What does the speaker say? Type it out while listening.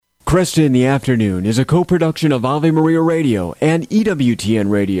Kresta in the Afternoon is a co-production of Ave Maria Radio and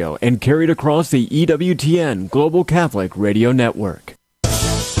EWTN Radio and carried across the EWTN Global Catholic Radio Network.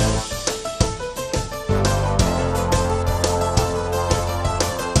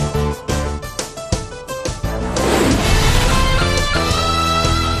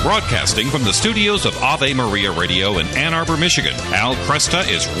 Broadcasting from the studios of Ave Maria Radio in Ann Arbor, Michigan, Al Kresta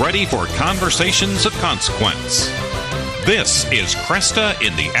is ready for conversations of consequence. This is Kresta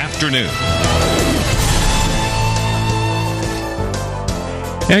in the Afternoon.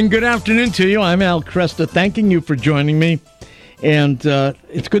 And good afternoon to you. I'm Al Kresta, thanking you for joining me. And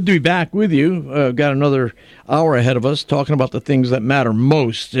it's good to be back with you. Got another hour ahead of us talking about the things that matter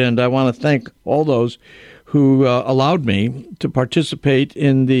most. And I want to thank all those who allowed me to participate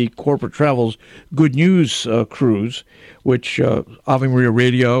in the Corporate Travel's Good News Cruise, which Ave Maria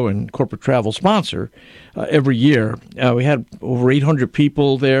Radio and Corporate Travel sponsor every year. We had over 800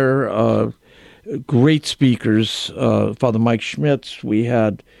 people there, great speakers, Father Mike Schmitz. We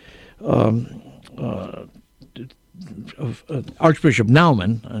had Archbishop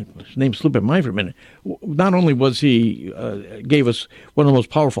Lendman, his name slipped my mind for a minute. Not only was he gave us one of the most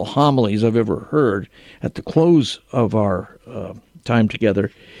powerful homilies I've ever heard at the close of our time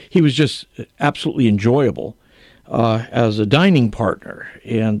together, he was just absolutely enjoyable as a dining partner,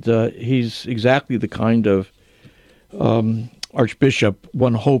 and he's exactly the kind of Archbishop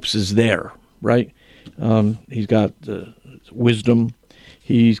one hopes is there, right? He's got wisdom,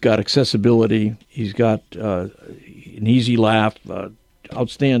 he's got accessibility, he's got an easy laugh,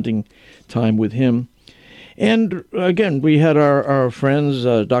 outstanding time with him. And again, we had our friends,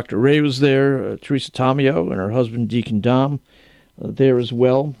 Dr. Ray was there, Teresa Tomeo and her husband, Deacon Dom, there as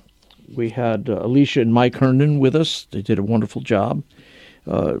well. We had Alicia and Mike Herndon with us. They did a wonderful job.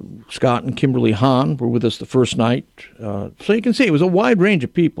 Scott and Kimberly Hahn were with us the first night. So you can see it was a wide range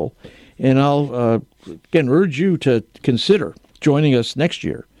of people. And I'll, again, urge you to consider joining us next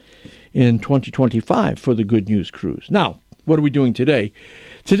year in 2025 for the Good News Cruise. Now, what are we doing today?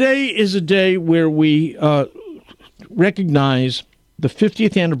 Today is a day where we recognize the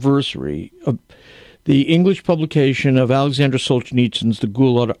 50th anniversary of the English publication of Alexander Solzhenitsyn's The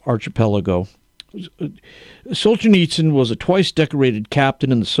Gulag Archipelago. Solzhenitsyn was a twice-decorated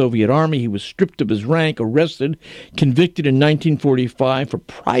captain in the Soviet Army. He was stripped of his rank, arrested, convicted in 1945 for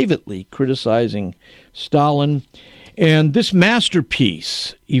privately criticizing Stalin. And this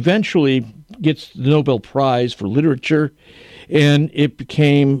masterpiece eventually gets the Nobel Prize for Literature, and it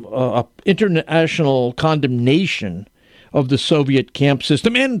became an international condemnation of the Soviet camp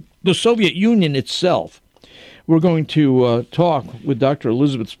system and the Soviet Union itself. We're going to talk with Dr.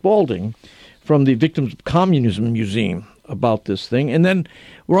 Elizabeth Spalding from the Victims of Communism Museum about this thing. And then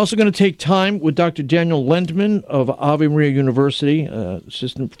we're also going to take time with Dr. Daniel Lendman of Ave Maria University,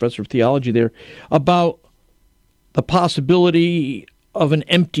 assistant professor of theology there, about the possibility of an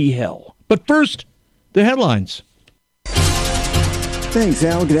empty hell. But first, the headlines. Thanks,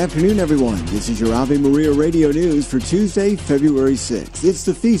 Al. Good afternoon, everyone. This is your Ave Maria Radio News for Tuesday, February 6th. It's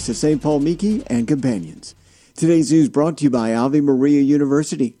the Feast of St. Paul Miki and Companions. Today's news brought to you by Ave Maria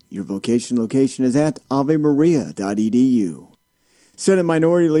University. Your vocation location is at avemaria.edu. Senate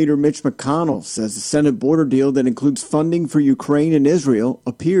Minority Leader Mitch McConnell says the Senate border deal that includes funding for Ukraine and Israel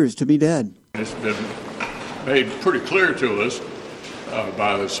appears to be dead. It's been made pretty clear to us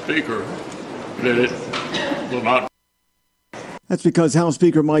by the Speaker that it will not. That's because House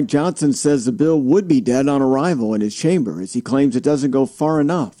Speaker Mike Johnson says the bill would be dead on arrival in his chamber, as he claims it doesn't go far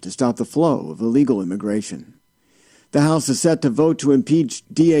enough to stop the flow of illegal immigration. The House is set to vote to impeach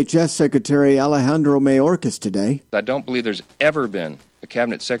DHS Secretary Alejandro Mayorkas today. I don't believe there's ever been a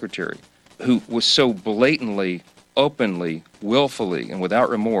cabinet secretary who was so blatantly, openly, willfully, and without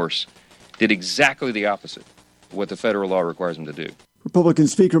remorse did exactly the opposite of what the federal law requires him to do. Republican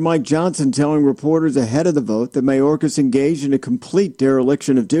Speaker Mike Johnson telling reporters ahead of the vote that Mayorkas engaged in a complete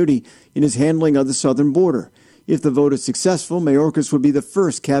dereliction of duty in his handling of the southern border. If the vote is successful, Mayorkas would be the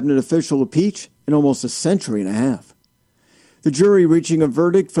first cabinet official to impeach in almost a century and a half. The jury reaching a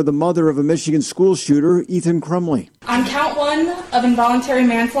verdict for the mother of a Michigan school shooter, Ethan Crumley. On count one of involuntary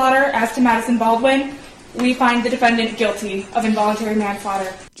manslaughter as to Madison Baldwin, we find the defendant guilty of involuntary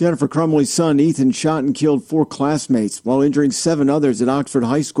manslaughter. Jennifer Crumley's son, Ethan, shot and killed 4 classmates while injuring 7 others at Oxford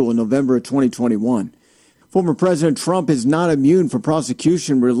High School in November of 2021. Former President Trump is not immune from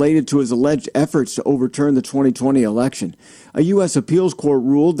prosecution related to his alleged efforts to overturn the 2020 election. A U.S. appeals court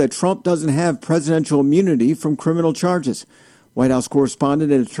ruled that Trump doesn't have presidential immunity from criminal charges. White House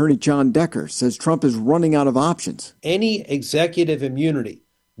correspondent and attorney John Decker says Trump is running out of options. Any executive immunity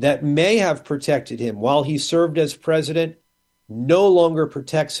that may have protected him while he served as president no longer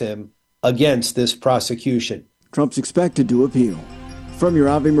protects him against this prosecution. Trump's expected to appeal. From your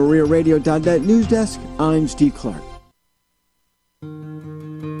AveMariaRadio.net news desk, I'm Steve Clark.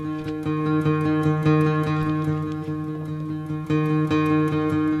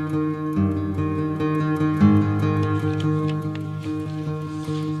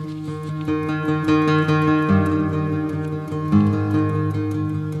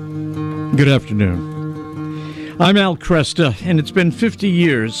 Good afternoon. I'm Al Kresta, and it's been 50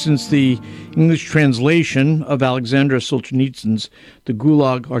 years since the English translation of Alexander Solzhenitsyn's The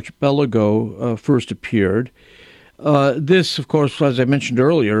Gulag Archipelago first appeared. This, of course, as I mentioned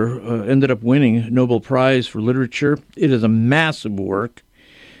earlier, ended up winning a Nobel Prize for Literature. It is a massive work.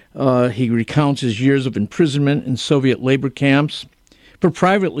 He recounts his years of imprisonment in Soviet labor camps for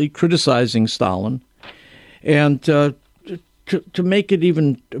privately criticizing Stalin. And to make it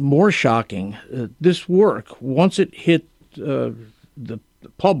even more shocking, this work, once it hit the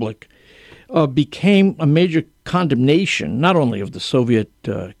public, became a major condemnation, not only of the Soviet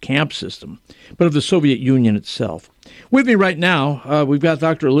camp system, but of the Soviet Union itself. With me right now, we've got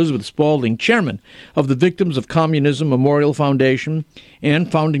Dr. Elizabeth Spalding, chairman of the Victims of Communism Memorial Foundation and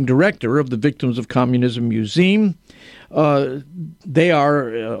founding director of the Victims of Communism Museum. They are,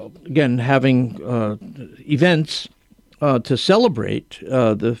 again, having events to celebrate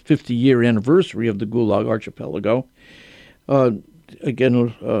the 50-year anniversary of the Gulag Archipelago.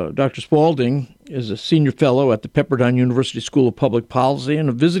 Dr. Spalding is a senior fellow at the Pepperdine University School of Public Policy and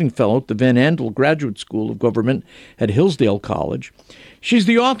a visiting fellow at the Van Andel Graduate School of Government at Hillsdale College. She's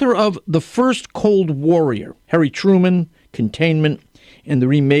the author of The First Cold Warrior, Harry Truman, Containment, and the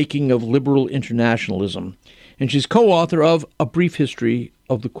Remaking of Liberal Internationalism. And she's co-author of A Brief History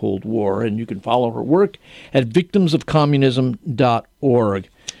of the Cold War, and you can follow her work at victimsofcommunism.org.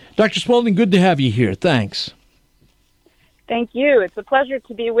 Dr. Spalding, good to have you here. Thanks. Thank you. It's a pleasure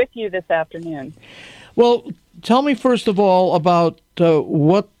to be with you this afternoon. Well, tell me first of all about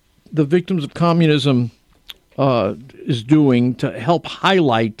what the Victims of Communism is doing to help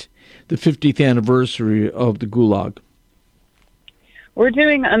highlight the 50th anniversary of the Gulag. We're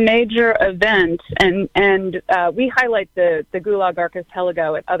doing a major event, and we highlight the Gulag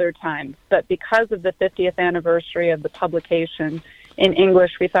Archipelago at other times, but because of the 50th anniversary of the publication in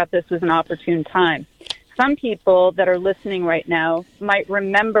English, we thought this was an opportune time. Some people that are listening right now might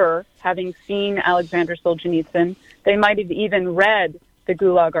remember having seen Alexander Solzhenitsyn. They might have even read the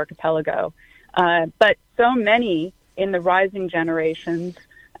Gulag Archipelago. But so many in the rising generations,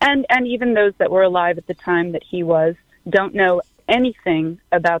 and even those that were alive at the time that he was, don't know anything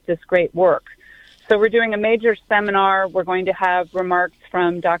about this great work. So we're doing a major seminar. We're going to have remarks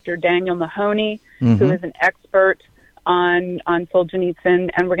from Dr. Daniel Mahoney, who is an expert on Solzhenitsyn,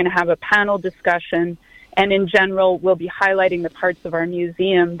 and we're going to have a panel discussion. And in general, we'll be highlighting the parts of our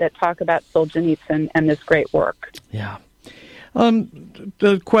museum that talk about Solzhenitsyn and this great work. Yeah.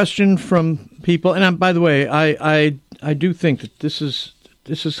 The question from people, and by the way, I do think that this is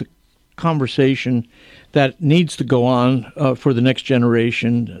a conversation that needs to go on for the next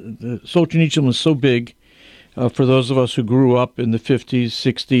generation. Solzhenitsyn was so big for those of us who grew up in the 50s,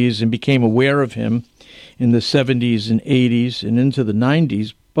 60s, and became aware of him in the 70s and 80s and into the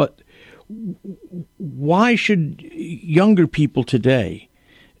 90s. But why should younger people today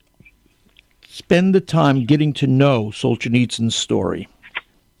spend the time getting to know Solzhenitsyn's story?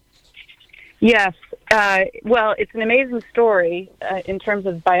 Yes. Well, it's an amazing story in terms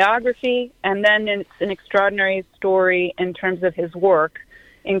of biography, and then it's an extraordinary story in terms of his work,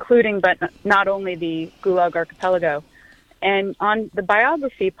 including but not only the Gulag Archipelago. And on the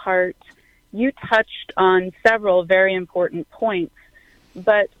biography part, you touched on several very important points,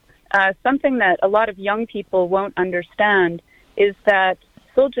 but something that a lot of young people won't understand is that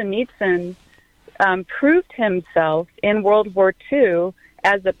Solzhenitsyn proved himself in World War II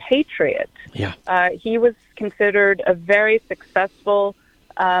as a patriot. Yeah. He was considered a very successful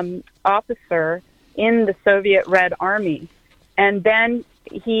officer in the Soviet Red Army. And then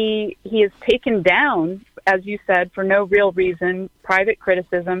he is taken down, as you said, for no real reason, private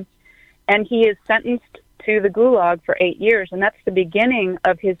criticism, and he is sentenced to the Gulag for 8 years. And that's the beginning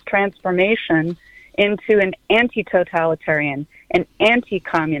of his transformation into an anti-totalitarian, an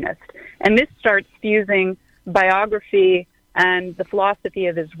anti-communist. And this starts fusing biography and the philosophy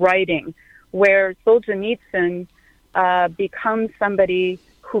of his writing, where Solzhenitsyn becomes somebody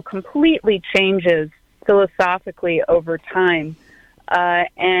who completely changes philosophically over time,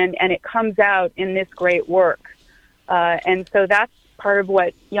 and it comes out in this great work. And so that's part of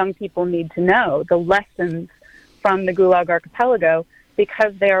what young people need to know, the lessons from the Gulag Archipelago,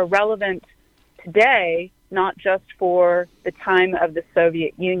 because they are relevant today not just for the time of the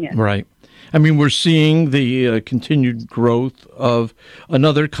Soviet Union. Right. I mean, we're seeing the continued growth of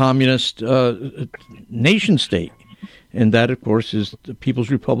another communist nation state, and that, of course, is the People's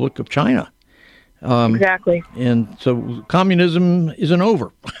Republic of China. Exactly. And so communism isn't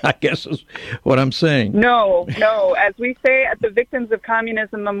over, I guess is what I'm saying. No. As we say at the Victims of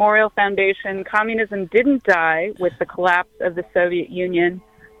Communism Memorial Foundation, communism didn't die with the collapse of the Soviet Union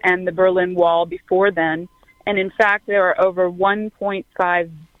and the Berlin Wall before then. And in fact, there are over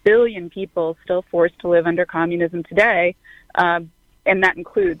 1.5 billion people still forced to live under communism today, and that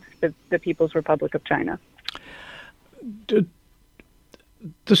includes the People's Republic of China.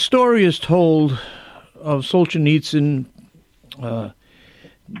 The story is told of Solzhenitsyn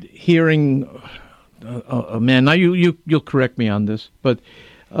hearing a man. Now, you'll correct me on this, but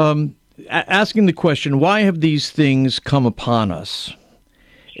asking the question, why have these things come upon us?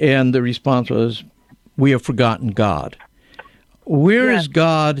 And the response was, we have forgotten God. Where is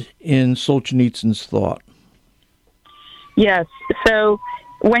God in Solzhenitsyn's thought? Yes. So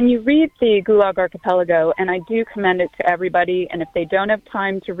when you read the Gulag Archipelago, and I do commend it to everybody, and if they don't have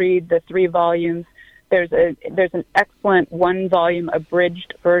time to read the 3 volumes, there's an excellent 1-volume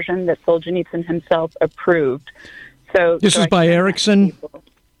abridged version that Solzhenitsyn himself approved. So this is by Erickson?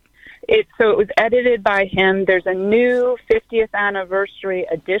 It was edited by him. There's a new 50th anniversary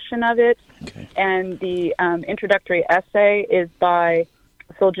edition of it, and the introductory essay is by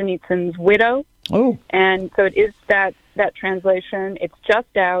Solzhenitsyn's widow. Oh. And so it is that translation. It's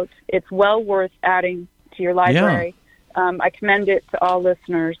just out. It's well worth adding to your library. Yeah. I commend it to all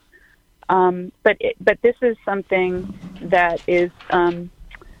listeners. But this is something that is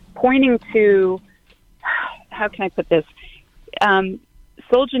pointing to, how can I put this?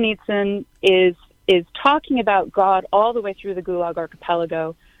 Solzhenitsyn is talking about God all the way through the Gulag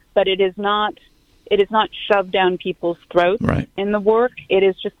Archipelago, but it is not shoved down people's throats in the work. It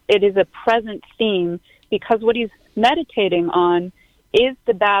is a present theme, because what he's meditating on is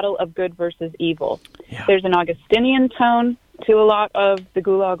the battle of good versus evil. Yeah. There's an Augustinian tone to a lot of the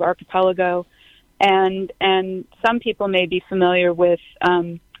Gulag Archipelago, and some people may be familiar with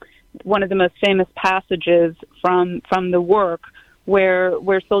one of the most famous passages from the work, where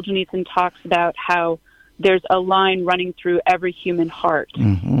Solzhenitsyn talks about how there's a line running through every human heart,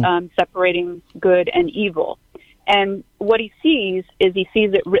 separating good and evil. And what he sees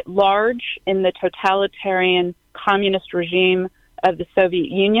it writ large in the totalitarian communist regime of the Soviet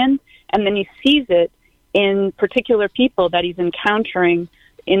Union, and then he sees it in particular people that he's encountering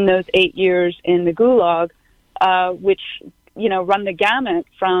in those 8 years in the Gulag, which, run the gamut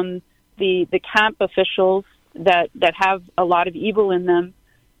from the camp officials that have a lot of evil in them,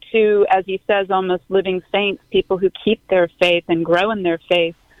 to, as he says, almost living saints, people who keep their faith and grow in their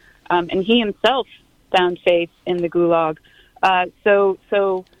faith. And he himself found faith in the Gulag.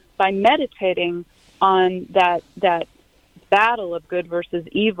 So by meditating on that battle of good versus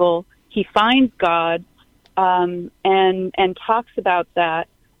evil, he finds God and talks about that.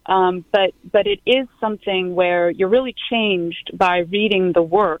 But it is something where you're really changed by reading the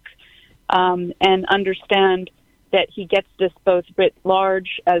work, and understand that he gets this both writ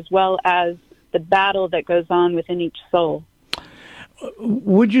large as well as the battle that goes on within each soul.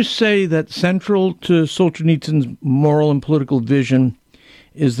 Would you say that central to Solzhenitsyn's moral and political vision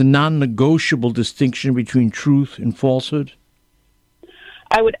is the non-negotiable distinction between truth and falsehood?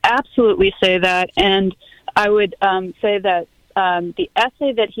 I would absolutely say that, and I would say that the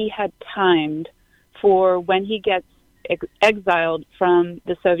essay that he had timed for when he gets exiled from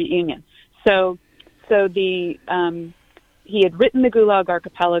the Soviet Union. So he had written the Gulag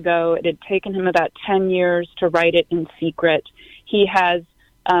Archipelago. It had taken him about 10 years to write it in secret. He has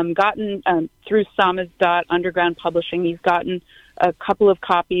gotten, through Samizdat Underground Publishing, he's gotten a couple of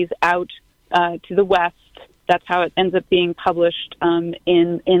copies out to the West. That's how it ends up being published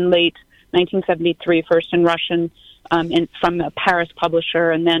in late 1973, first in Russian from a Paris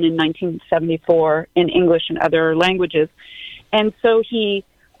publisher, and then in 1974 in English and other languages. And so he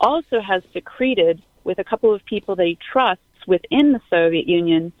also has secreted, with a couple of people that he trusts within the Soviet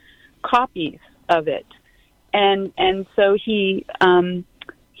Union, copies of it. And so he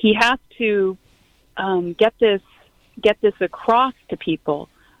has to get this across to people.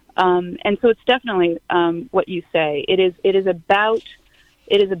 And so it's definitely what you say. It is about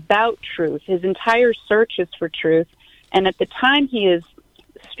truth. His entire search is for truth. And at the time he is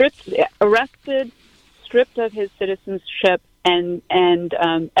arrested, stripped of his citizenship, and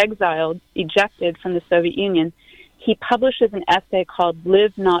exiled, ejected from the Soviet Union, he publishes an essay called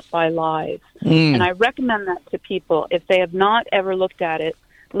 "Live Not by Lies." And I recommend that to people if they have not ever looked at it.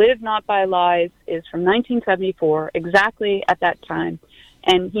 Live Not by Lies is from 1974, exactly at that time.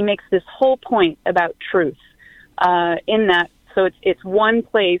 And he makes this whole point about truth in that. So it's one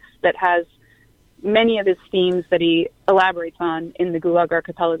place that has many of his themes that he elaborates on in the Gulag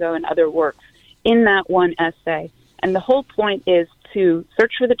Archipelago and other works in that one essay. And the whole point is to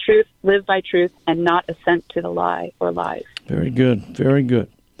search for the truth, live by truth, and not assent to the lie or lies. Very good. Very good.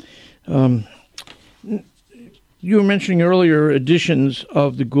 You were mentioning earlier editions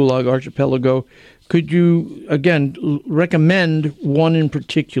of the Gulag Archipelago. Could you, again, recommend one in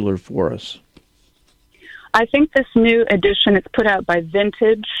particular for us? I think this new edition, it's put out by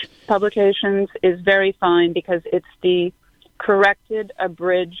Vintage Publications, is very fine because it's the corrected,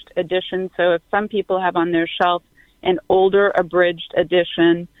 abridged edition. So if some people have on their shelf an older, abridged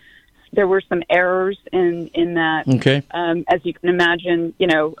edition, there were some errors in that. Okay. As you can imagine,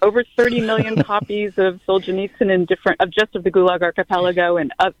 over 30 million copies of Solzhenitsyn of the Gulag Archipelago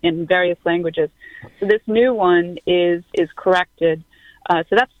and in various languages. So this new one is corrected. So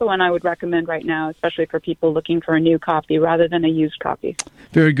that's the one I would recommend right now, especially for people looking for a new copy rather than a used copy.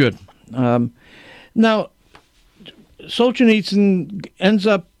 Very good. Now, Solzhenitsyn ends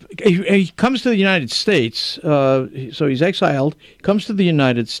up, he comes to the United States, so he's exiled, comes to the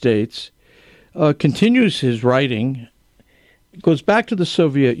United States, continues his writing, goes back to the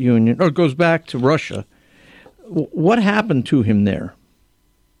Soviet Union, or goes back to Russia. What happened to him there?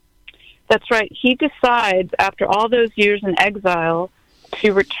 That's right. He decides, after all those years in exile,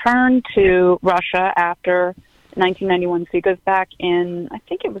 to return to Russia after 1991. So he goes back in, I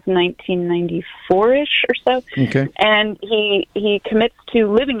think it was 1994-ish or so. Okay. And he commits to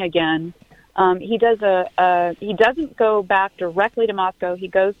living again. He doesn't go back directly to Moscow. He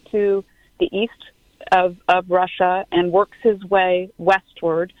goes to the east of Russia and works his way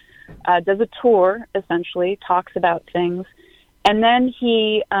westward, does a tour, essentially, talks about things. And then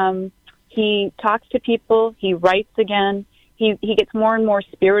he talks to people, he writes again. He gets more and more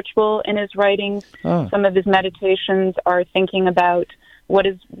spiritual in his writings. Oh. Some of his meditations are thinking about what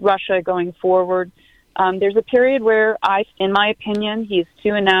is Russia going forward. There's a period where in my opinion, he's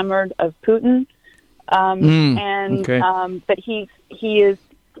too enamored of Putin. But he is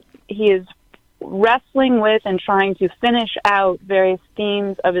wrestling with and trying to finish out various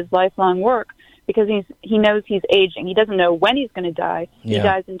themes of his lifelong work because he knows he's aging. He doesn't know when he's going to die. Yeah. He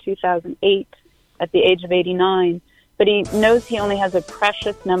dies in 2008 at the age of 89. But he knows he only has a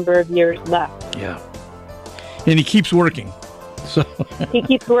precious number of years left. Yeah. And he keeps working. So he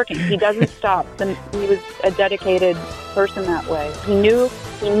keeps working. He doesn't stop. And he was a dedicated person that way. He knew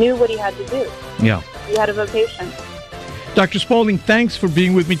what he had to do. Yeah. He had a vocation. Dr. Spalding, thanks for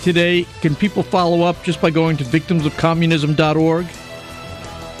being with me today. Can people follow up just by going to victimsofcommunism.org?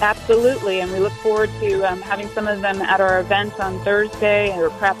 Absolutely, and we look forward to having some of them at our event on Thursday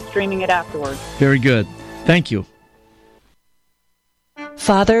or perhaps streaming it afterwards. Very good. Thank you.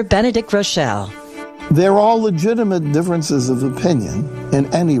 Father Benedict Rochelle. There are legitimate differences of opinion in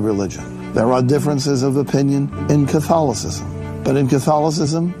any religion. There are differences of opinion in Catholicism. But in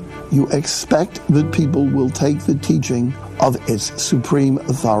Catholicism, you expect that people will take the teaching of its supreme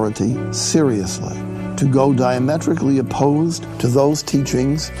authority seriously. To go diametrically opposed to those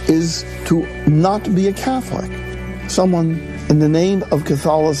teachings is to not be a Catholic. Someone in the name of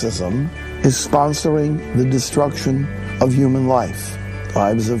Catholicism is sponsoring the destruction of human life,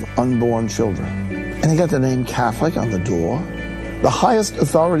 lives of unborn children. And they got the name Catholic on the door. The highest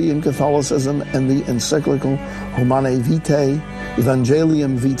authority in Catholicism and the encyclical Humanae Vitae,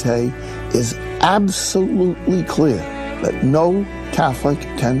 Evangelium Vitae, is absolutely clear that no Catholic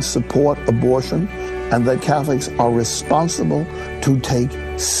can support abortion and that Catholics are responsible to take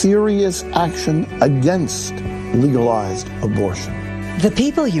serious action against legalized abortion. The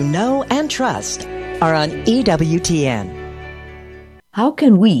people you know and trust are on EWTN. How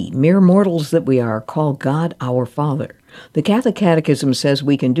can we, mere mortals that we are, call God our Father? The Catholic Catechism says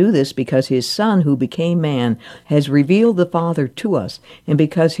we can do this because His Son, who became man, has revealed the Father to us, and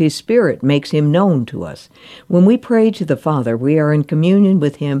because His Spirit makes Him known to us. When we pray to the Father, we are in communion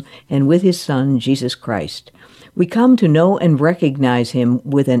with Him and with His Son, Jesus Christ. We come to know and recognize Him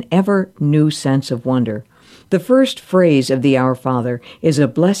with an ever new sense of wonder. The first phrase of the Our Father is a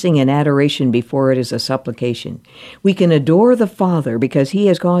blessing and adoration before it is a supplication. We can adore the Father because He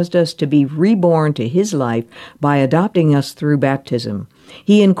has caused us to be reborn to His life by adopting us through baptism.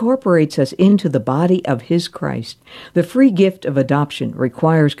 He incorporates us into the body of His Christ. The free gift of adoption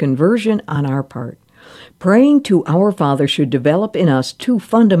requires conversion on our part. Praying to our Father should develop in us two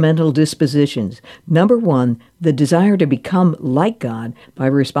fundamental dispositions. Number one, the desire to become like God by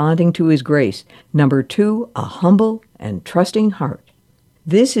responding to His grace. Number two, a humble and trusting heart.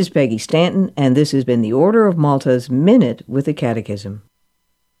 This is Peggy Stanton, and this has been the Order of Malta's Minute with the Catechism.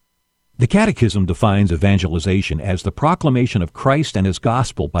 The Catechism defines evangelization as the proclamation of Christ and His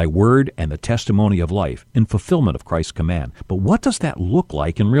gospel by word and the testimony of life in fulfillment of Christ's command. But what does that look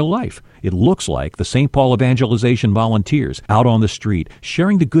like in real life? It looks like the St. Paul evangelization volunteers out on the street,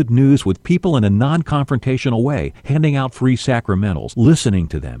 sharing the good news with people in a non-confrontational way, handing out free sacramentals, listening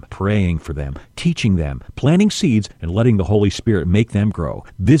to them, praying for them, teaching them, planting seeds, and letting the Holy Spirit make them grow.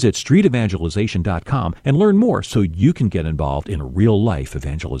 Visit streetevangelization.com and learn more so you can get involved in real-life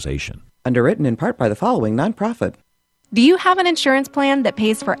evangelization. Underwritten in part by the following nonprofit. Do you have an insurance plan that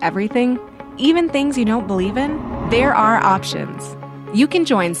pays for everything, even things you don't believe in? There are options. You can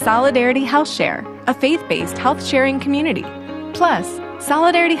join Solidarity Health Share, a faith-based health-sharing community. Plus,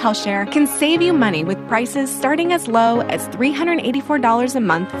 Solidarity Health Share can save you money with prices starting as low as $384 a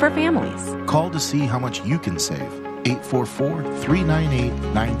month for families. Call to see how much you can save.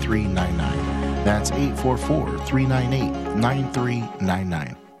 844-398-9399. That's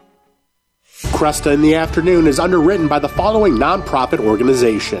 844-398-9399. Kresta in the Afternoon is underwritten by the following nonprofit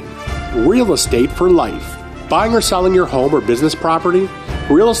organization: Real Estate for Life. Buying or selling your home or business property?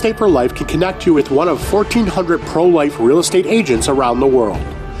 Real Estate for Life can connect you with one of 1,400 pro-life real estate agents around the world.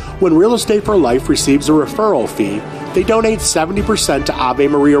 When Real Estate for Life receives a referral fee, they donate 70% to Ave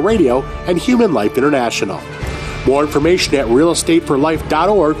Maria Radio and Human Life International. More information at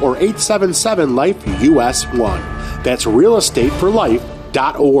realestateforlife.org or 877-LIFE-US1. That's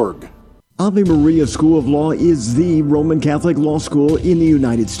realestateforlife.org. Ave Maria School of Law is the Roman Catholic law school in the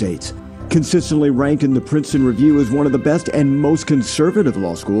United States. Consistently ranked in the Princeton Review as one of the best and most conservative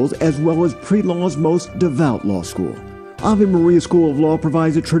law schools, as well as pre-law's most devout law school. Ave Maria School of Law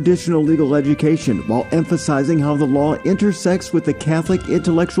provides a traditional legal education while emphasizing how the law intersects with the Catholic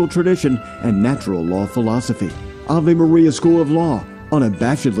intellectual tradition and natural law philosophy. Ave Maria School of Law,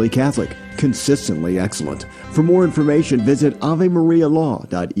 unabashedly Catholic, consistently excellent. For more information, visit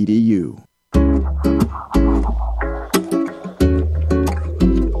avemarialaw.edu.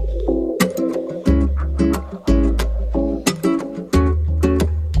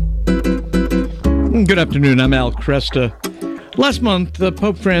 Good afternoon, I'm Al Kresta. Last month,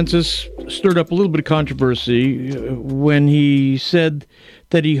 Pope Francis stirred up a little bit of controversy when he said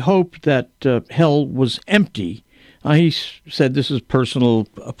that he hoped that hell was empty. He said this is personal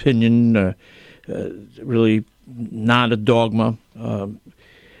opinion, really not a dogma.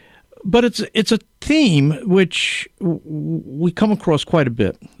 But it's a theme which we come across quite a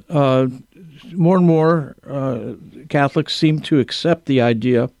bit. More and more Catholics seem to accept the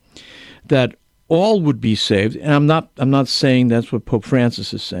idea that all would be saved, and I'm not saying that's what Pope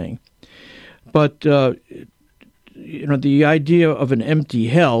Francis is saying, but the idea of an empty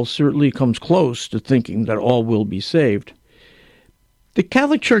hell certainly comes close to thinking that all will be saved. The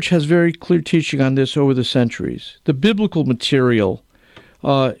Catholic Church has very clear teaching on this over the centuries. The biblical material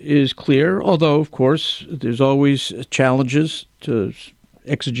is clear, although, of course, there's always challenges to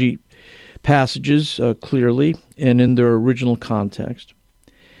exegete passages clearly and in their original context.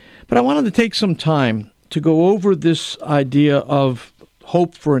 But I wanted to take some time to go over this idea of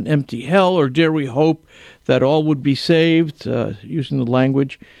hope for an empty hell, or dare we hope that all would be saved, using the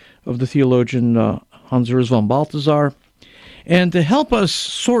language of the theologian Hans Urs von Balthasar, and to help us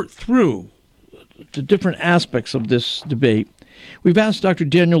sort through the different aspects of this debate. We've asked Dr.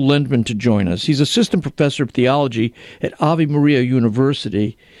 Daniel Lendman to join us. He's assistant professor of theology at Ave Maria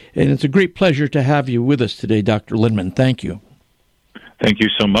University, and it's a great pleasure to have you with us today, Dr. Lendman. Thank you. Thank you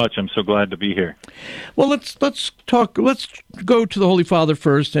so much. I'm so glad to be here. Well, let's talk. Let's go to the Holy Father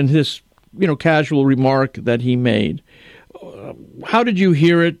first and his, casual remark that he made. How did you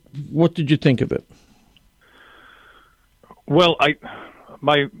hear it? What did you think of it? Well,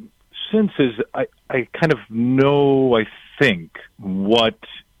 my sense is I kind of know, I think, what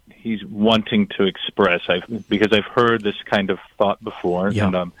he's wanting to express. Because I've heard this kind of thought before,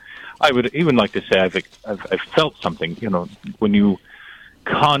 and I would even like to say I've felt something. When you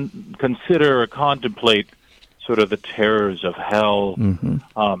consider or contemplate sort of the terrors of hell,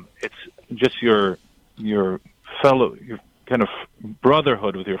 it's just your kind of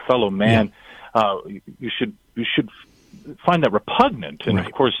brotherhood with your fellow man. You should find that repugnant, and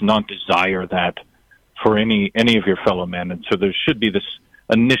of course not desire that for any of your fellow men. And so there should be this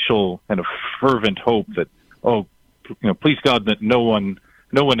initial kind of fervent hope that, please God that no one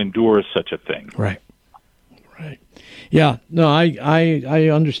endures such a thing. Right. Yeah, no, I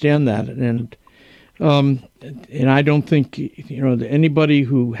understand that, and I don't think anybody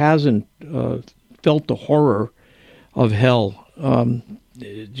who hasn't felt the horror of hell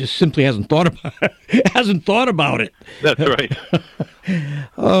just simply hasn't thought about it. That's right.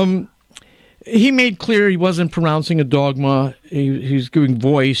 He made clear he wasn't pronouncing a dogma. He's giving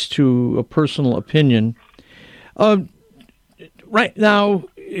voice to a personal opinion. Right now,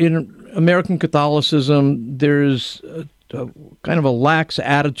 in American Catholicism, there's kind of a lax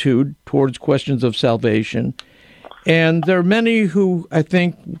attitude towards questions of salvation. And there are many who, I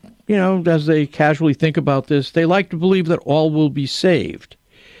think, as they casually think about this, they like to believe that all will be saved.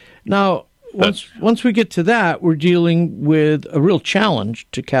 Now, once we get to that, we're dealing with a real challenge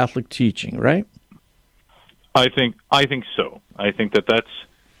to Catholic teaching, right? I think so. I think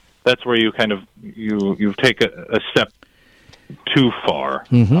that's where you kind of you take a step too far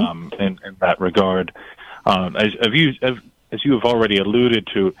in that regard. As you have already alluded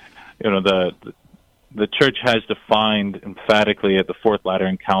to, the Church has defined emphatically at the Fourth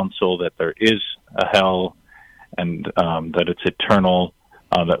Lateran Council that there is a hell, and that it's eternal.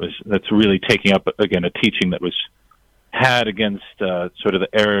 That's really taking up again a teaching that was had against sort of the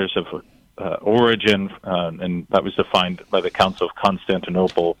errors of Origen, and that was defined by the Council of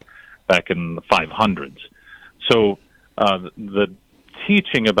Constantinople back in the 500s. So the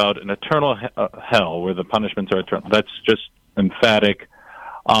teaching about an eternal hell, where the punishments are eternal, that's just emphatic.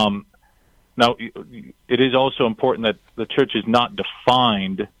 Now, it is also important that the Church is not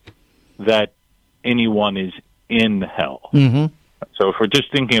defined that anyone is in hell. Mm-hmm. So if we're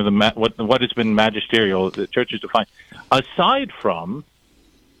just thinking of what has been magisterial, the Church is defined, aside from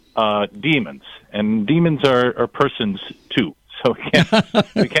demons. And demons are persons, too. So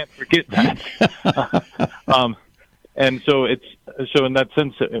we can't forget that. And so in that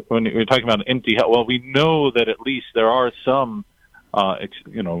sense, when you're talking about an empty hell, well, we know that at least there are some,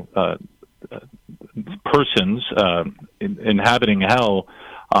 persons inhabiting hell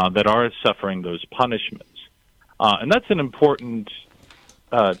that are suffering those punishments. And that's an important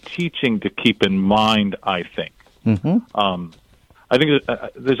teaching to keep in mind, I think. Mm-hmm. I think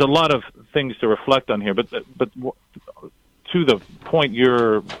there's a lot of things to reflect on here, but to the point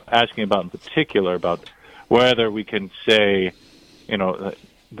you're asking about in particular, about whether we can say,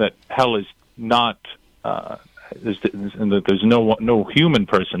 that hell is not, and that there's no human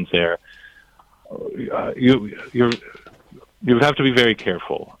persons there. You have to be very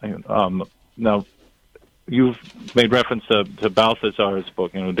careful. Now, you've made reference to Balthasar's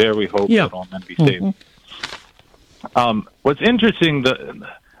book, Dare We Hope That All Men Be Saved. Mm-hmm. What's interesting,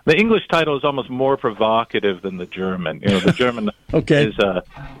 the English title is almost more provocative than the German. The German is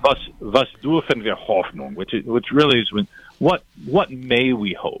Was dürfen wir Hoffnung, which really is what may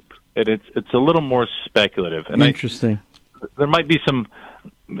we hope. And it's a little more speculative. And interesting. There might be some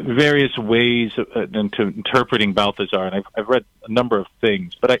various ways into interpreting Balthasar, and I've read a number of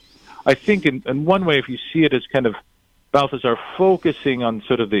things, but I think in one way, if you see it as kind of Balthasar focusing on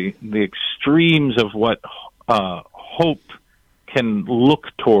sort of the extremes of what hope can look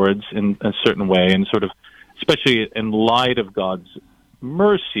towards in a certain way, and sort of, especially in light of God's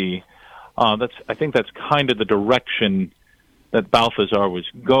mercy, I think that's kind of the direction that Balthasar was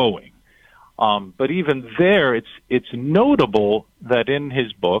going. But even there, it's notable that in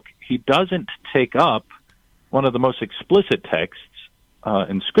his book, he doesn't take up one of the most explicit texts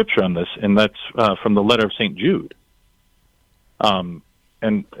in Scripture on this, and that's from the letter of St. Jude. And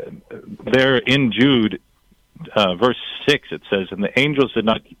there in Jude, verse 6, it says, "And the angels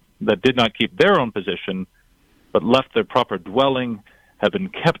that did not keep their own position, but left their proper dwelling, have been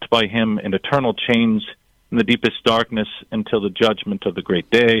kept by him in eternal chains in the deepest darkness until the judgment of the great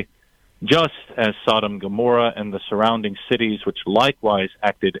day, just as Sodom and Gomorrah and the surrounding cities, which likewise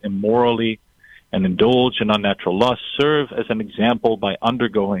acted immorally and indulged in unnatural lusts, serve as an example by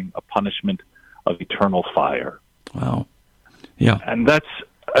undergoing a punishment of eternal fire." Wow. Yeah. And that's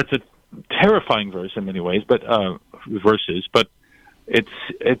a terrifying verse in many ways, but verses. But it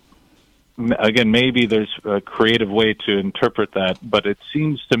again, maybe there's a creative way to interpret that, but it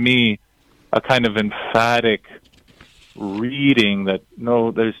seems to me a kind of emphatic reading that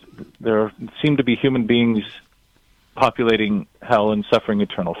there seem to be human beings populating hell and suffering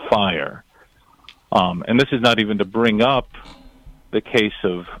eternal fire. And this is not even to bring up the case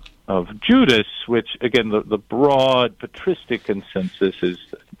of Judas, which, again, the broad patristic consensus is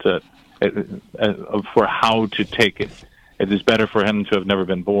for how to take it. It is better for him to have never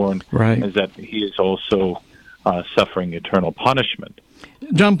been born, right, is that he is also suffering eternal punishment.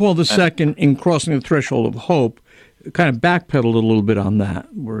 John Paul II, in Crossing the Threshold of Hope, kind of backpedaled a little bit on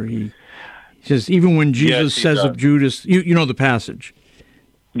that, where he says, even when Jesus says of Judas, you know the passage.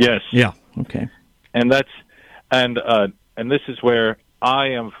 Yes. Yeah. Okay. And that's and this is where I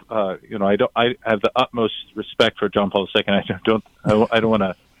am. I have the utmost respect for John Paul II. I don't want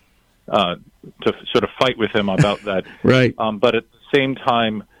to sort of fight with him about that. Right. But at the same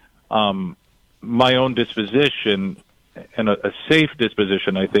time, my own disposition, and a safe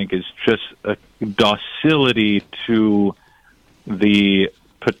disposition, I think, is just a docility to the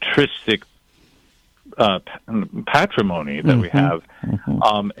patristic patrimony that we have.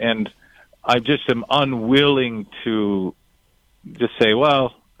 And I just am unwilling to just say,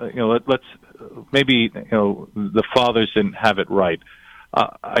 well, let's maybe, the fathers didn't have it right.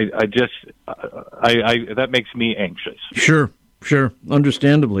 That makes me anxious. Sure,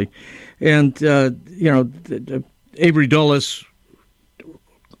 understandably. And, Avery Dulles,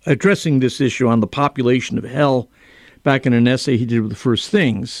 addressing this issue on the population of hell back in an essay he did with the First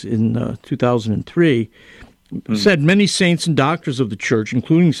Things in 2003, said many saints and doctors of the church,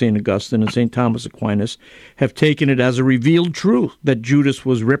 including St. Augustine and St. Thomas Aquinas, have taken it as a revealed truth that Judas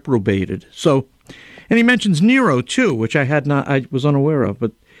was reprobated. So, and he mentions Nero, too, which I was unaware of,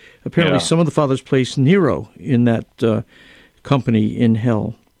 but apparently some of the fathers placed Nero in that company in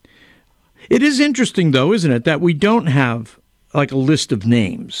hell. It is interesting, though, isn't it, that we don't have like a list of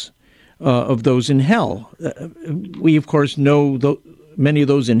names of those in hell. We, of course, know many of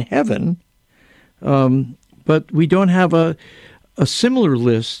those in heaven, but we don't have a similar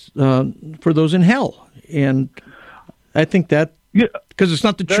list for those in hell. And I think that, because it's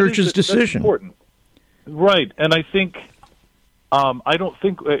not the church's decision. That's important. Right, and I think, I don't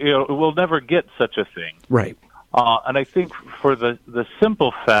think, we'll never get such a thing. Right. And I think for the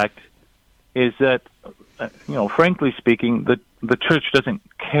simple fact is that, frankly speaking, the church doesn't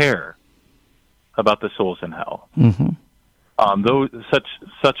care about the souls in hell. Those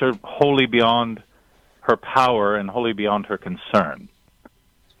such are wholly beyond her power and wholly beyond her concern.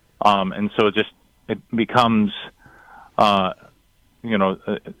 And so it becomes, sort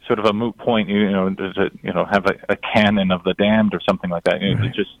of a moot point. Have a canon of the damned or something like that. Right.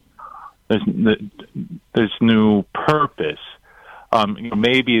 It's just there's no purpose.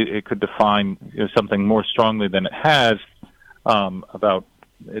 Maybe it could define something more strongly than it has about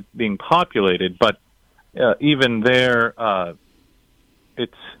it being populated, but even there,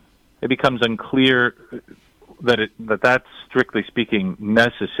 it becomes unclear that's strictly speaking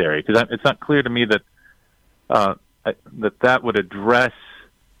necessary, because it's not clear to me that that would address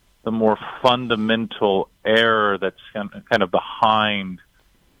the more fundamental error that's kind of behind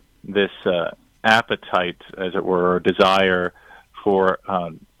this appetite, as it were, or desire for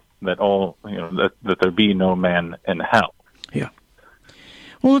that there be no man in hell. Yeah.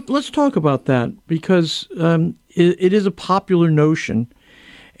 Well, let's talk about that, because it is a popular notion,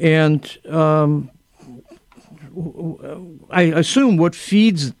 and I assume what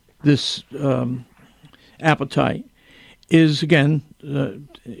feeds this appetite is, again,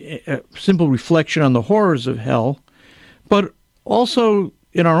 a simple reflection on the horrors of hell, but also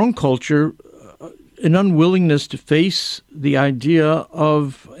in our own culture, an unwillingness to face the idea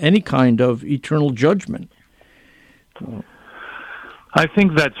of any kind of eternal judgment. I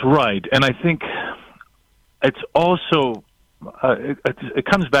think that's right, and I think it's also it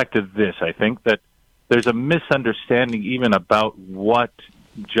comes back to this. I think that there's a misunderstanding even about what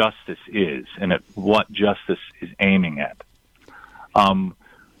justice is and what justice is aiming at.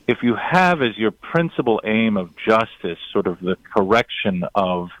 If you have as your principal aim of justice sort of the correction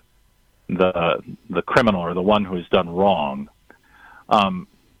of the criminal or the one who has done wrong,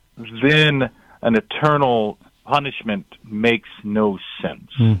 then an eternal punishment makes no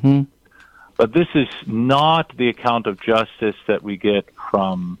sense. But this is not the account of justice that we get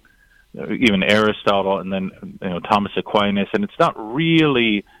from even Aristotle and then Thomas Aquinas, and it's not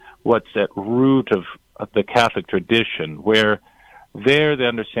really what's at root of the Catholic tradition, where there the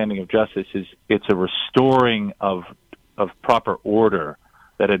understanding of justice is it's a restoring of proper order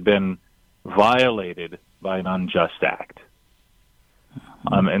that had been violated by an unjust act.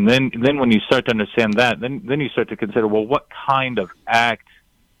 And then when you start to understand that, then you start to consider, well, what kind of act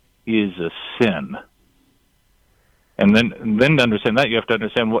is a sin? And then to understand that, you have to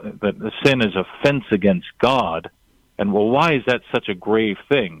understand that the sin is offense against God. And, well, why is that such a grave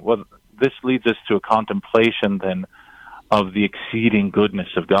thing? Well, this leads us to a contemplation, then, of the exceeding goodness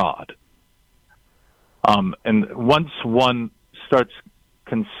of God. And once one starts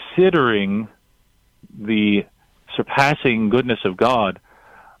considering the surpassing goodness of God,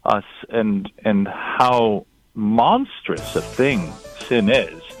 and how monstrous a thing sin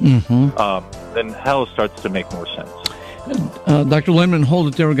is, then hell starts to make more sense. Dr. Lendman, hold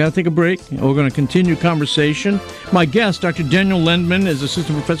it there. We're going to take a break. We're going to continue conversation. My guest, Dr. Daniel Lendman, is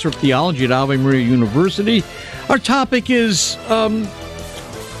Assistant Professor of Theology at Ave Maria University. Our topic is, a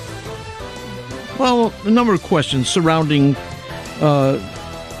number of questions surrounding the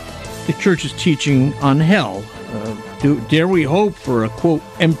Church's teaching on hell. Dare we hope for a, quote,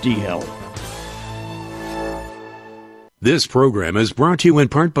 empty hell? This program is brought to you in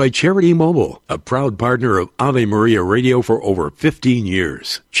part by Charity Mobile, a proud partner of Ave Maria Radio for over 15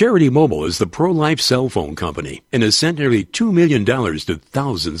 years. Charity Mobile is the pro-life cell phone company and has sent nearly $2 million to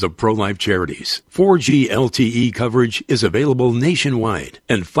thousands of pro-life charities. 4G LTE coverage is available nationwide,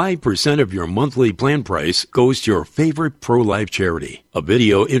 and 5% of your monthly plan price goes to your favorite pro-life charity. A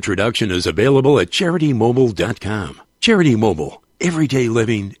video introduction is available at CharityMobile.com. Charity Mobile, everyday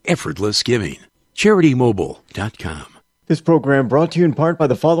living, effortless giving. CharityMobile.com. This program brought to you in part by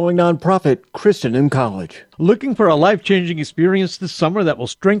the following nonprofit, Christendom College. Looking for a life-changing experience this summer that will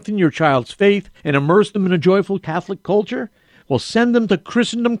strengthen your child's faith and immerse them in a joyful Catholic culture? Well, send them to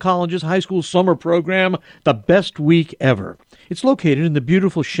Christendom College's high school summer program, The Best Week Ever. It's located in the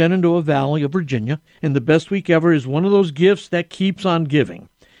beautiful Shenandoah Valley of Virginia, and The Best Week Ever is one of those gifts that keeps on giving.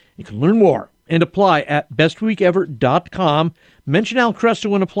 You can learn more and apply at bestweekever.com. Mention Al Kresta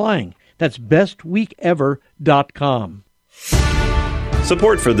when applying. That's bestweekever.com.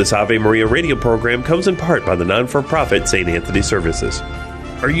 Support for this Ave Maria radio program comes in part by the non-for-profit St. Anthony Services.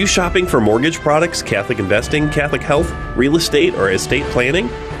 Are you shopping for mortgage products, Catholic investing, Catholic health, real estate, or estate planning?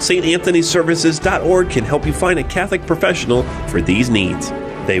 StAnthonyServices.org can help you find a Catholic professional for these needs.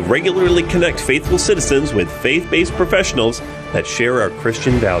 They regularly connect faithful citizens with faith-based professionals that share our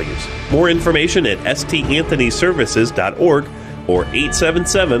Christian values. More information at StAnthonyServices.org or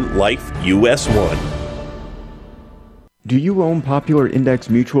 877-LIFE-US1. Do you own popular index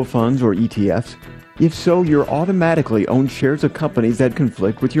mutual funds or ETFs? If so, you're automatically own shares of companies that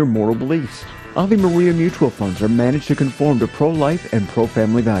conflict with your moral beliefs. Ave Maria mutual funds are managed to conform to pro-life and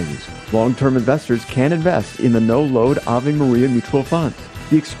pro-family values. Long-term investors can invest in the no-load Ave Maria mutual funds.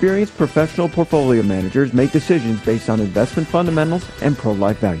 The experienced professional portfolio managers make decisions based on investment fundamentals and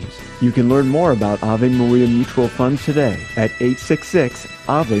pro-life values. You can learn more about Ave Maria mutual funds today at 866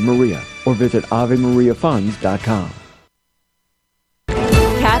 Ave Maria or visit AveMariaFunds.com.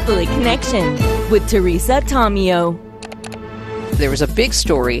 Catholic Connection with Teresa Tomeo. There was a big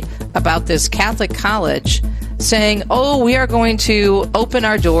story about this Catholic college saying, we are going to open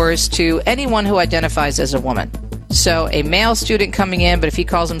our doors to anyone who identifies as a woman. So a male student coming in, but if he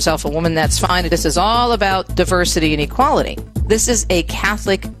calls himself a woman, that's fine. This is all about diversity and equality. This is a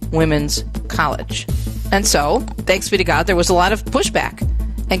Catholic women's college. And so, thanks be to God, there was a lot of pushback.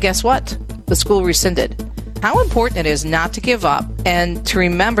 And guess what? The school rescinded. How important it is not to give up and to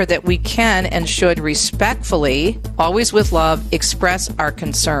remember that we can and should respectfully, always with love, express our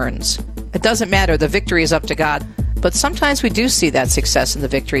concerns. It doesn't matter. The victory is up to God. But sometimes we do see that success in the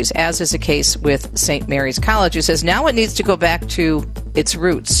victories, as is the case with St. Mary's College, who says now it needs to go back to its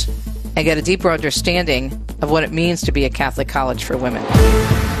roots and get a deeper understanding of what it means to be a Catholic college for women.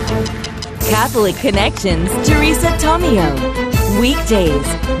 Catholic Connections, Teresa Tomeo. Weekdays,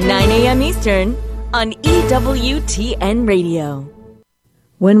 9 a.m. Eastern on EWTN Radio.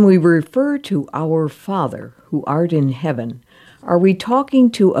 When we refer to our Father who art in heaven, are we talking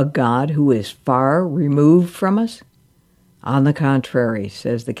to a God who is far removed from us? On the contrary,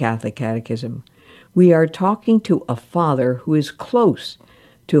 says the Catholic Catechism, we are talking to a Father who is close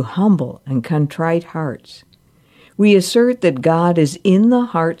to humble and contrite hearts. We assert that God is in the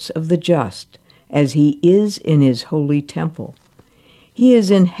hearts of the just, as he is in his holy temple. He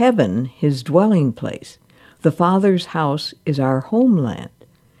is in heaven, his dwelling place. The Father's house is our homeland.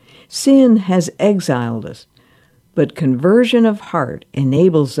 Sin has exiled us, but conversion of heart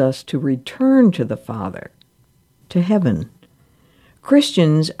enables us to return to the Father, to heaven.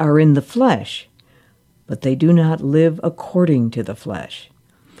 Christians are in the flesh, but they do not live according to the flesh.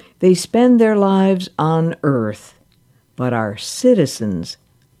 They spend their lives on earth, but are citizens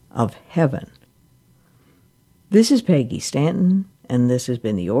of heaven. This is Peggy Stanton, and this has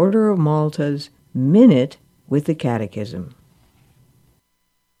been the Order of Malta's Minute with the Catechism.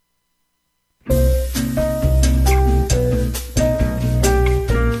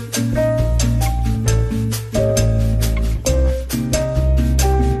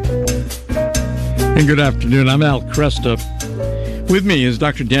 And good afternoon. I'm Al Kresta. With me is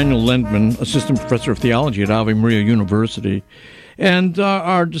Dr. Daniel Lendman, Assistant Professor of Theology at Ave Maria University. And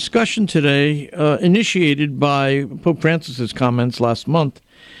our discussion today, initiated by Pope Francis's comments last month,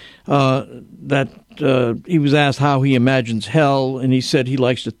 that he was asked how he imagines hell, and he said he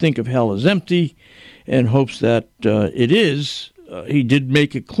likes to think of hell as empty and hopes that it is. He did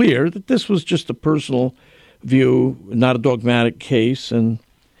make it clear that this was just a personal view, not a dogmatic case.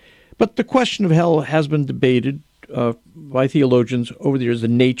 But the question of hell has been debated by theologians over the years, the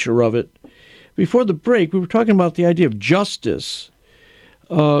nature of it. Before the break, we were talking about the idea of justice,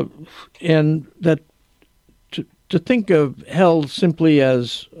 and that to think of hell simply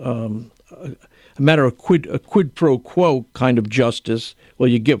as a matter of quid pro quo kind of justice. Well,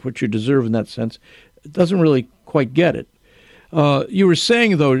 you get what you deserve in that sense. It doesn't really quite get it. You were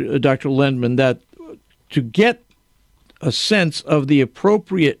saying, though, Dr. Lendman, that to get a sense of the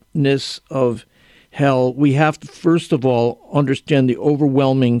appropriateness of hell, we have to, first of all, understand the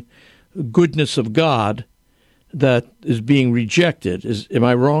overwhelming goodness of God that is being rejected. Am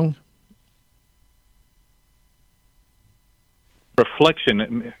I wrong?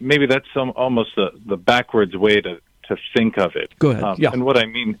 Reflection, maybe that's almost the backwards way to think of it. Go ahead. And what I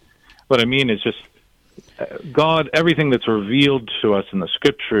mean is just God, everything that's revealed to us in the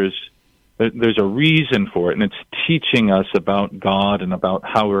Scriptures, there's a reason for it, and it's teaching us about God and about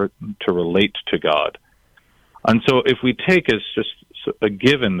how we're to relate to God. And so if we take as just a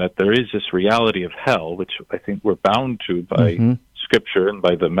given that there is this reality of hell, which I think we're bound to by Scripture and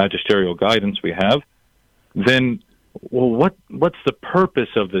by the magisterial guidance we have, then, well, what's the purpose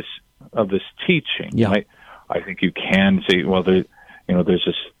of this teaching? Yeah. I think you can say, well, there's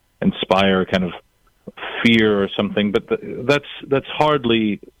this inspire kind of fear or something, but that's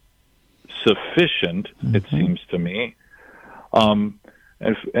hardly sufficient, it seems to me,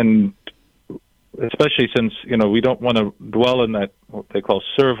 and especially since we don't want to dwell in that what they call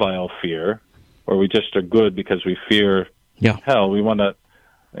servile fear, where we just are good because we fear hell. We want to,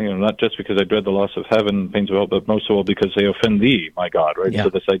 not just because I dread the loss of heaven, things of hell, but most of all because they offend Thee, my God. Right. Yeah.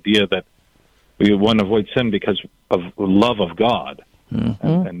 So this idea that we want to avoid sin because of love of God,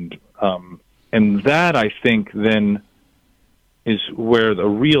 and that I think then is where the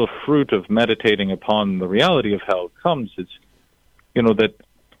real fruit of meditating upon the reality of hell comes. It's,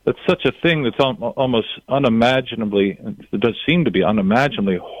 that's such a thing that's almost unimaginably, it does seem to be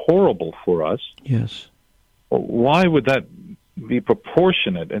unimaginably horrible for us. Yes. Why would that be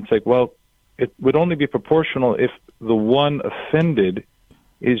proportionate? And it's like, well, it would only be proportional if the one offended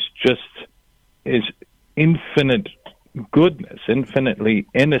is infinite goodness, infinitely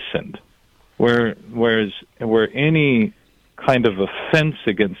innocent, whereas any kind of offense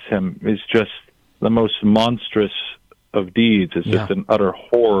against him is just the most monstrous of deeds. It's just an utter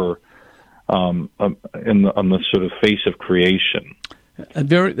horror on the sort of face of creation.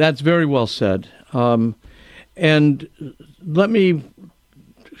 That's very well said. And let me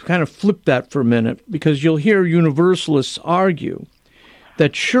kind of flip that for a minute, because you'll hear universalists argue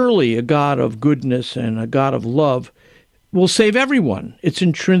that surely a God of goodness and a God of love will save everyone. It's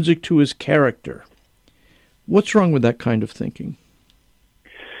intrinsic to his character. What's wrong with that kind of thinking?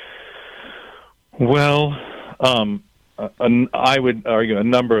 Well, I would argue a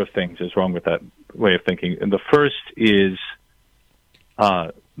number of things is wrong with that way of thinking. And the first is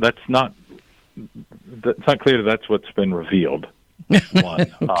it's not clear that's what's been revealed. One,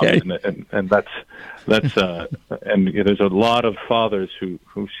 okay. And that's and there's a lot of fathers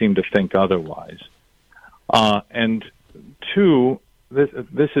who seem to think otherwise. And two, this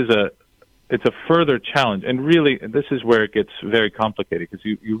is it's a further challenge, and really this is where it gets very complicated, because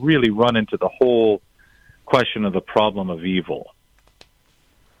you really run into the whole question of the problem of evil.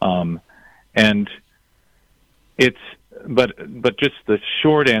 And it's but just the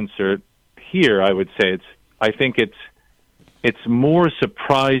short answer here, I would say I think it's more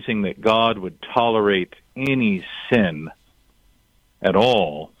surprising that God would tolerate any sin at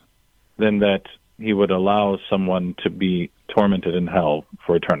all than that he would allow someone to be tormented in hell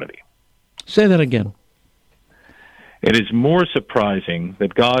for eternity. Say that again. It is more surprising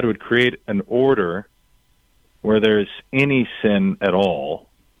that God would create an order where there's any sin at all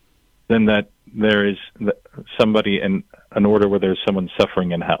than that there is somebody in an order where there's someone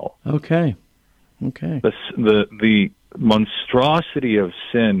suffering in hell. Okay. The monstrosity of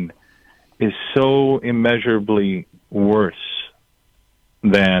sin is so immeasurably worse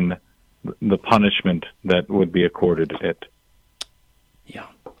than the punishment that would be accorded it. Yeah,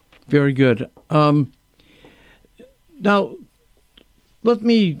 very good. Now, let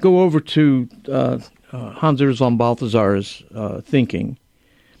me go over to Hans Urs von Balthasar's thinking.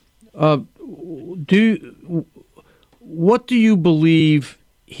 What do you believe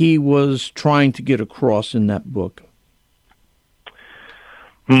he was trying to get across in that book?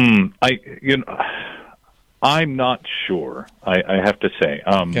 I'm not sure. I have to say.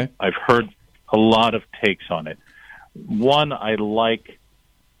 Okay. I've heard a lot of takes on it. One I like,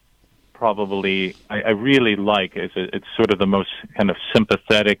 probably I really like. It's sort of the most kind of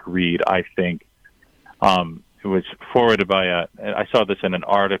sympathetic read, I think. It was forwarded by I saw this in an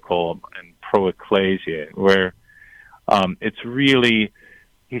article in Pro Ecclesia, where it's really,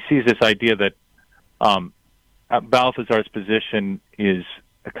 he sees this idea that Balthasar's position is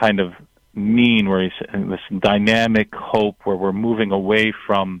a kind of mean, where he's this dynamic hope, where we're moving away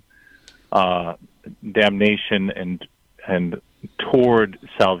from damnation and toward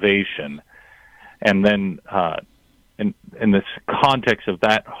salvation, and then in this context of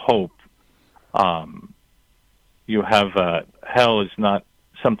that hope, you have hell is not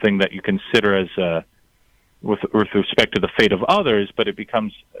something that you consider as with respect to the fate of others, but it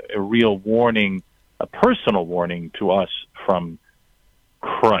becomes a real warning, a personal warning to us from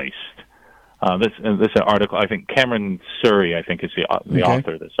Christ. This article, I think Cameron Surrey, I think, is the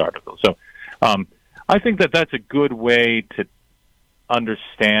author of this article. So I think that's a good way to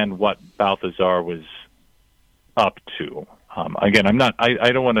understand what Balthazar was up to. Again,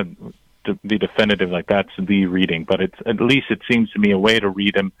 I don't want to be definitive like that's the reading, but at least it seems to me a way to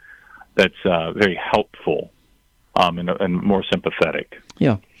read him that's very helpful and more sympathetic.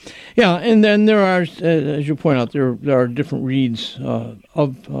 Yeah, and then there are, as you point out, there are different reads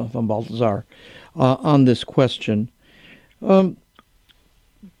von Balthasar on this question. The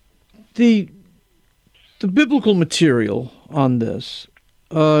biblical material on this,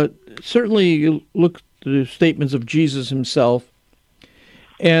 certainly you look at the statements of Jesus himself,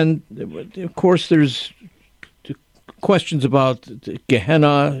 and of course there's questions about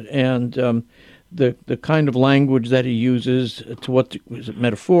Gehenna and the kind of language that he uses. To what is it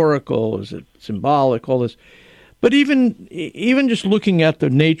metaphorical? Is it symbolic? All this, but even just looking at the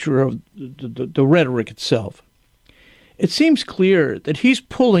nature of the rhetoric itself, it seems clear that he's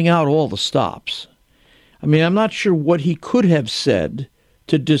pulling out all the stops. I mean, I'm not sure what he could have said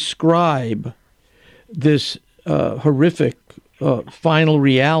to describe this horrific final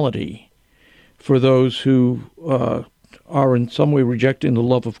reality for those who are in some way rejecting the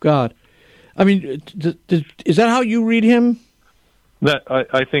love of God. I mean, is that how you read him? That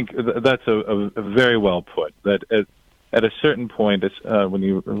I think that's a very well put. That at a certain point, when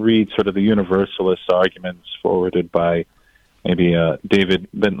you read sort of the universalist arguments forwarded by maybe David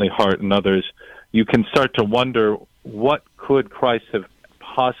Bentley Hart and others, you can start to wonder what could Christ have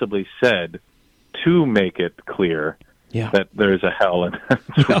possibly said to make it clear that there is a hell and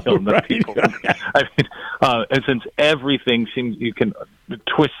it's real and that people. I mean, and since everything seems you can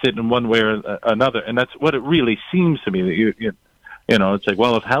twist it in one way or another, and that's what it really seems to me. That you know, it's like,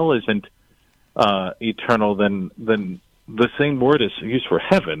 well, if hell isn't eternal, then the same word is used for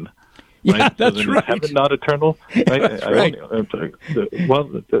heaven. Yeah, right? that's so right. Heaven, not eternal. Right? That's right.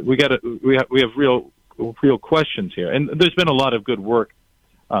 Well, we have real questions here, and there's been a lot of good work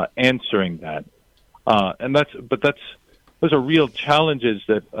answering that, and those are real challenges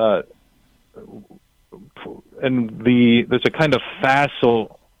that, and there's a kind of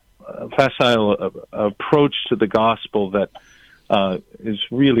facile approach to the gospel that is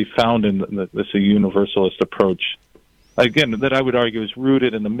really found in this universalist approach. Again, that I would argue is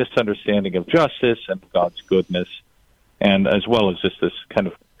rooted in the misunderstanding of justice and God's goodness, and as well as just this kind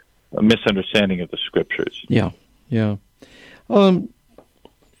of a misunderstanding of the scriptures. Yeah.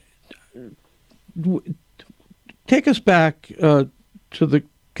 Take us back to the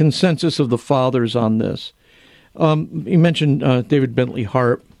consensus of the fathers on this. You mentioned David Bentley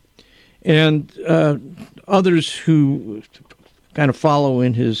Hart and others who kind of follow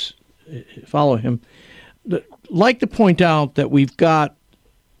him. Like to point out that we've got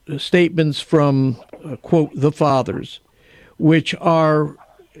statements from, quote, the fathers, which are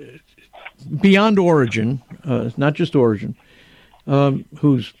beyond Origen, not just Origen,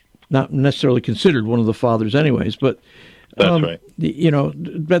 who's not necessarily considered one of the fathers anyways, but that's right.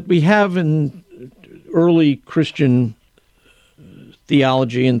 But we have in early Christian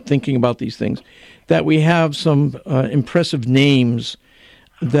theology and thinking about these things, that we have some impressive names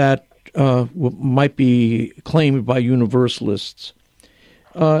that might be claimed by universalists.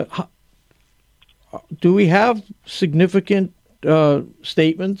 Do we have significant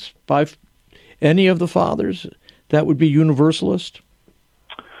statements by any of the fathers that would be universalist?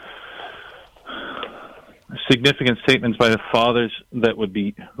 Significant statements by the fathers that would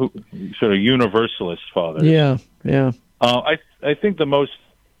be sort of universalist fathers. Yeah. I think the most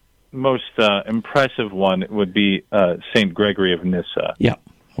impressive one would be Saint Gregory of Nyssa. Yeah.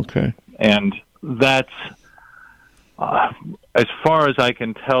 Okay. And that's, as far as I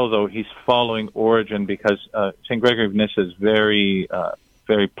can tell, though, he's following Origen because St. Gregory of Nyssa is very,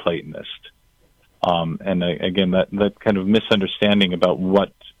 very Platonist. And again, that kind of misunderstanding about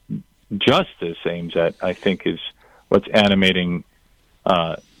what justice aims at, I think, is what's animating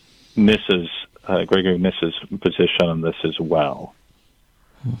Gregory of Nyssa's position on this as well.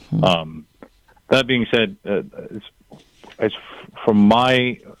 Mm-hmm. That being said, as from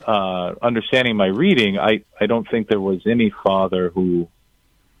my understanding, my reading, I don't think there was any father who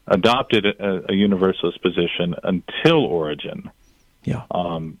adopted a universalist position until Origen. Yeah.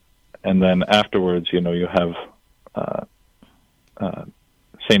 And then afterwards, you have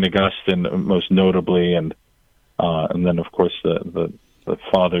St. Augustine most notably, and then of course the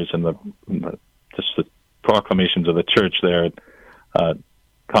fathers and the proclamations of the church there at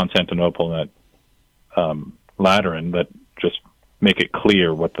Constantinople and at Lateran that just make it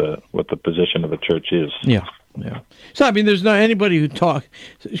clear what the position of the church is. Yeah. So I mean, there's not anybody who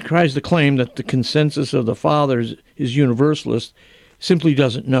tries to claim that the consensus of the fathers is universalist simply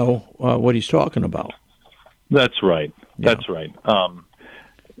doesn't know what he's talking about. That's right. Yeah. That's right.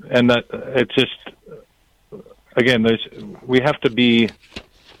 And that it's just, again, we have to be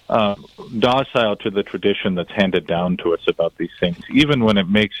docile to the tradition that's handed down to us about these things, even when it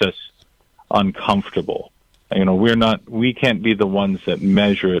makes us uncomfortable. We can't be the ones that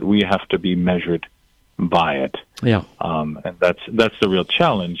measure it. We have to be measured by it. Yeah. And that's the real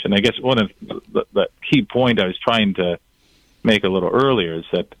challenge. And I guess one of the key point I was trying to make a little earlier is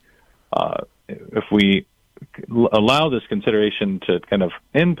that if we allow this consideration to kind of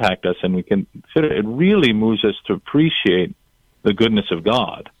impact us, and we consider it really moves us to appreciate the goodness of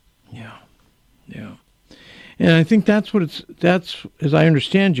God. Yeah. And I think that's as I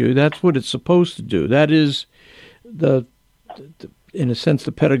understand you, that's what it's supposed to do. That is in a sense,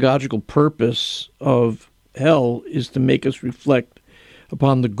 the pedagogical purpose of hell is to make us reflect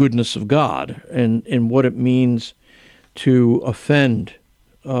upon the goodness of God and what it means to offend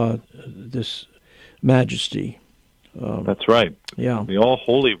this majesty. That's right. Yeah. The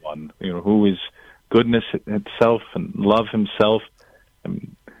all-holy one, who is goodness itself and love himself.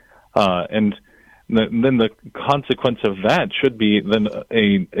 And then the consequence of that should be then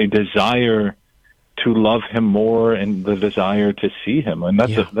a desire to love him more and the desire to see him. And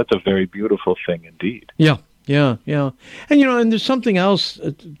that's a very beautiful thing indeed. Yeah. And, and there's something else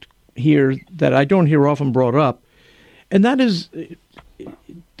here that I don't hear often brought up, and that is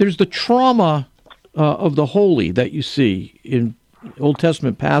there's the trauma of the holy that you see in Old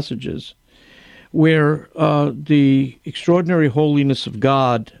Testament passages where the extraordinary holiness of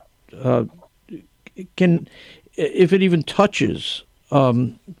God can, if it even touches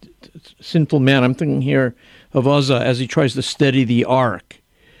sinful man. I'm thinking here of Uzzah as he tries to steady the ark.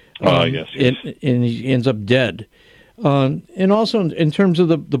 Yes. And he ends up dead. And also in terms of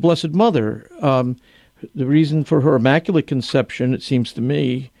the Blessed Mother, the reason for her Immaculate Conception, it seems to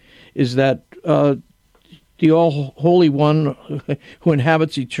me, is that the All-Holy One who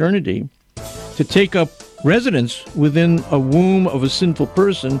inhabits eternity, to take up residence within a womb of a sinful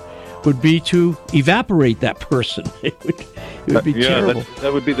person would be to evaporate that person. It would be terrible.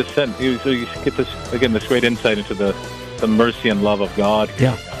 That would be the sense. So you get this great insight into the mercy and love of God.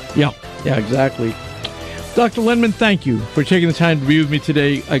 Yeah, exactly. Dr. Lendman, thank you for taking the time to be with me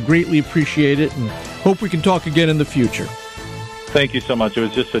today. I greatly appreciate it and hope we can talk again in the future. Thank you so much. It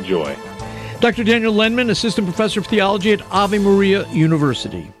was just a joy. Dr. Daniel Lendman, Assistant Professor of Theology at Ave Maria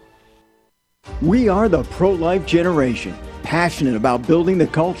University. We are the pro-life generation, passionate about building the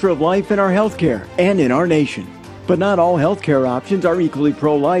culture of life in our healthcare and in our nation. But not all healthcare options are equally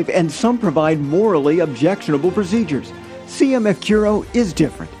pro-life, and some provide morally objectionable procedures. CMF Curo is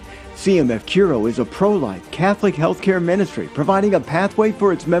different. CMF Curo is a pro-life Catholic healthcare ministry providing a pathway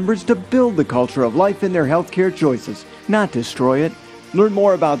for its members to build the culture of life in their healthcare choices, not destroy it. Learn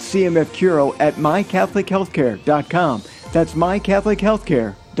more about CMF Curo at mycatholichealthcare.com. That's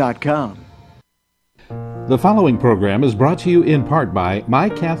mycatholichealthcare.com. The following program is brought to you in part by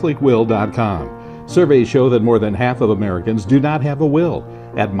mycatholicwill.com. Surveys show that more than half of Americans do not have a will.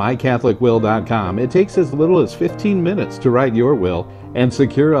 At mycatholicwill.com, it takes as little as 15 minutes to write your will and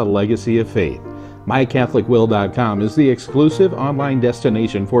secure a legacy of faith. mycatholicwill.com is the exclusive online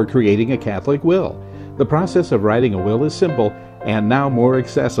destination for creating a Catholic will. The process of writing a will is simple and now more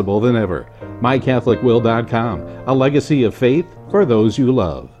accessible than ever. mycatholicwill.com, a legacy of faith for those you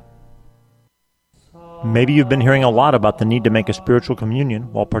love. Maybe you've been hearing a lot about the need to make a spiritual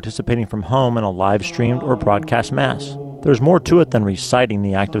communion while participating from home in a live-streamed or broadcast Mass. There's more to it than reciting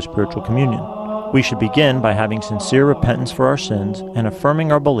the act of spiritual communion. We should begin by having sincere repentance for our sins and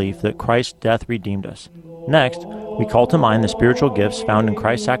affirming our belief that Christ's death redeemed us. Next, we call to mind the spiritual gifts found in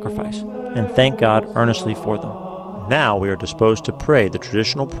Christ's sacrifice and thank God earnestly for them. Now we are disposed to pray the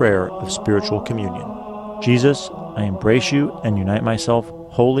traditional prayer of spiritual communion. Jesus, I embrace you and unite myself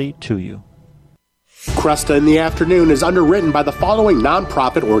wholly to you. Kresta in the Afternoon is underwritten by the following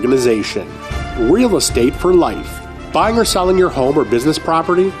nonprofit organization: Real Estate for Life. Buying or selling your home or business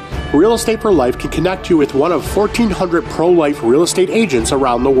property? Real Estate for Life can connect you with one of 1,400 pro-life real estate agents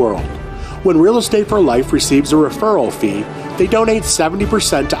around the world. When Real Estate for Life receives a referral fee, They donate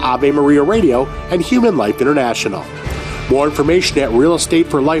 70% to Ave Maria Radio and Human Life International. More information at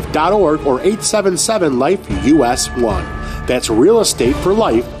realestateforlife.org or 877-LIFE-US1. That's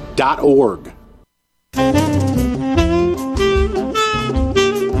realestateforlife.org.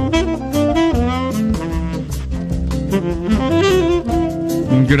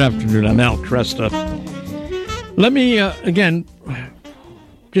 Good afternoon. I'm Al Kresta. Let me, again,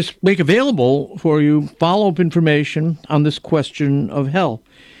 just make available for you follow-up information on this question of hell.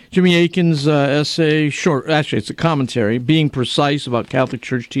 Jimmy Akin's essay, actually it's a commentary, Being Precise About Catholic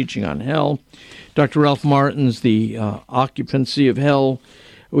Church Teaching on Hell. Dr. Ralph Martin's The Occupancy of Hell.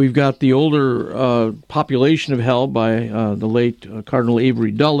 We've got The Older Population of Hell by the late Cardinal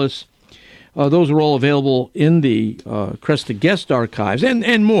Avery Dulles. Those are all available in the Kresta Guest Archives,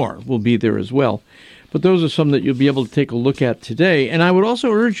 and more will be there as well. But those are some that you'll be able to take a look at today. And I would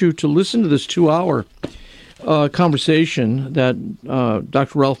also urge you to listen to this 2-hour conversation that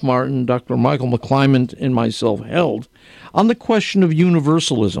Dr. Ralph Martin, Dr. Michael McClymont, and myself held on the question of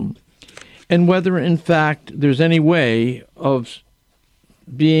universalism and whether, in fact, there's any way of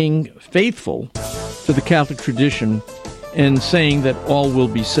being faithful to the Catholic tradition and saying that all will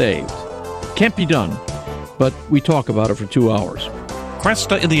be saved. Can't be done, but we talk about it for 2 hours.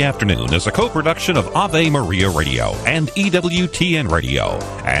 Kresta in the Afternoon is a co-production of Ave Maria Radio and EWTN Radio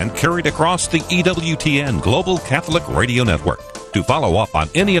and carried across the EWTN Global Catholic Radio Network. To follow up on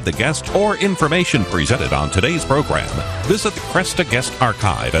any of the guests or information presented on today's program, visit the Kresta Guest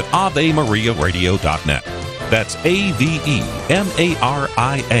Archive at AveMariaRadio.net. That's AVEMARIA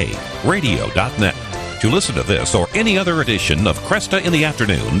Radio.net. To listen to this or any other edition of Kresta in the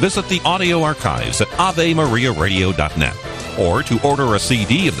Afternoon, visit the audio archives at AveMariaRadio.net. Or to order a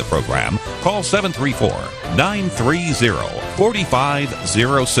CD of the program, call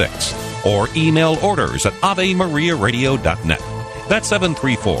 734-930-4506 or email orders at AveMariaRadio.net. That's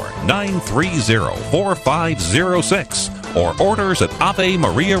 734-930-4506 or orders at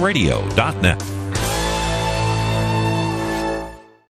AveMariaRadio.net.